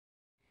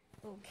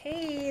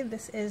Okay,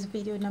 this is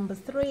video number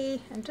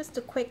 3 and just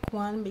a quick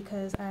one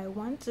because I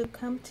want to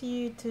come to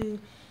you to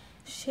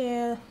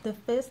share the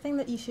first thing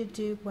that you should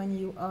do when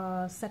you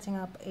are setting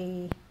up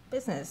a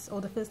business,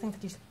 or the first thing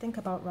that you should think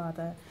about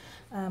rather.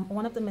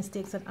 One of the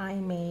mistakes that I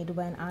made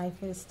when I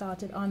first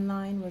started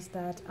online was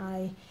that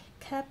I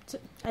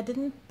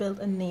didn't build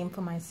a name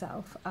for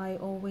myself. I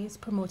always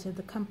promoted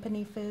the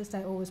company first,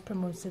 I always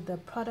promoted the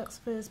products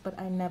first, but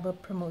I never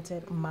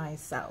promoted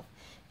myself.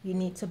 You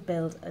need to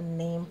build a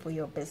name for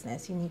your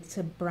business. You need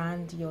to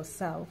brand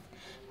yourself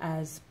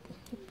as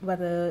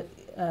well,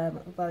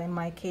 in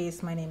my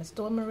case, my name is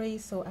Dawn Marie,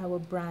 so I will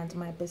brand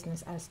my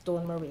business as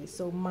Dawn Marie.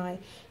 So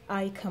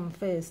I come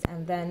first,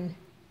 and then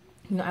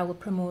I will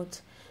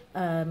promote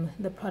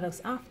the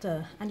products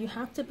after. And you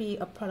have to be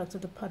a product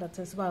of the product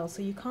as well.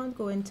 So you can't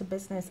go into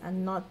business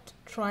and not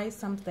try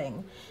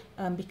something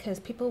because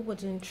people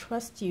wouldn't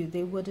trust you.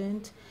 They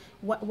wouldn't.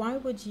 Why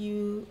would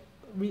you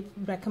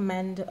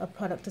recommend a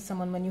product to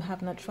someone when you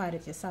have not tried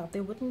it yourself? They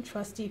wouldn't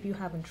trust you if you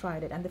haven't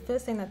tried it. And the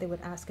first thing that they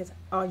would ask is,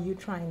 are you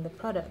trying the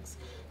products?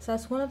 So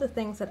that's one of the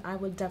things that I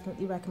would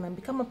definitely recommend.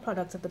 Become a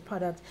product of the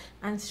product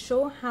and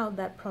show how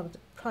that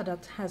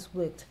product has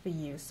worked for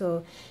you.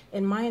 So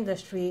in my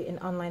industry, in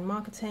online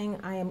marketing,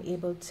 I am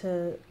able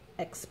to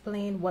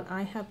explain what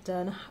I have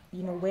done,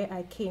 where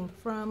I came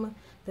from,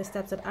 the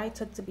steps that I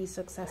took to be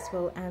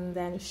successful, and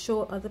then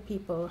show other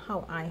people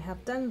how I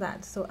have done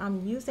that. So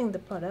I'm using the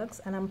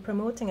products and I'm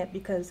promoting it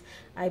because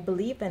I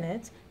believe in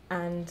it,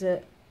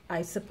 and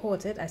I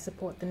support it. I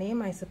support the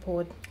name, I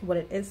support what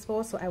it is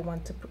for, so I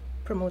want to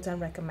promote and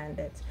recommend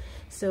it.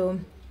 So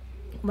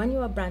when you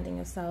are branding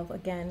yourself,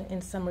 again,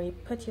 in summary,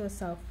 put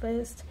yourself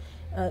first,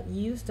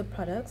 use the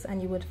products,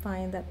 and you would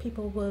find that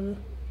people will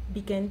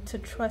begin to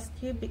trust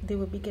you. They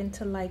will begin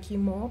to like you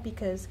more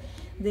because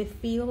they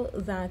feel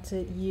that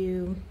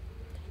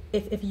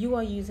if you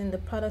are using the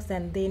products,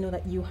 then they know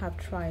that you have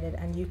tried it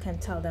and you can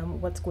tell them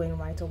what's going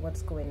right or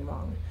what's going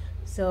wrong.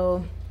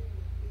 So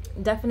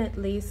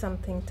definitely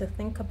something to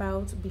think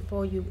about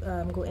before you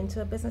go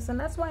into a business, and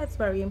that's why it's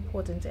very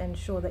important to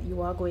ensure that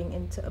you are going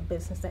into a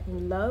business that you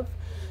love,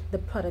 the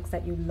products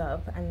that you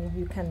love, and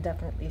you can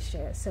definitely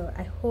share. So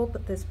I hope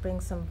that this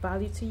brings some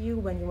value to you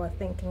when you are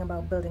thinking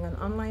about building an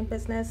online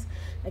business.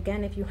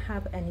 Again, if you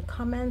have any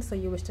comments or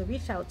you wish to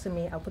reach out to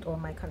me, I'll put all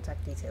my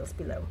contact details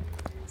below.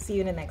 See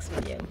you in the next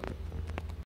video.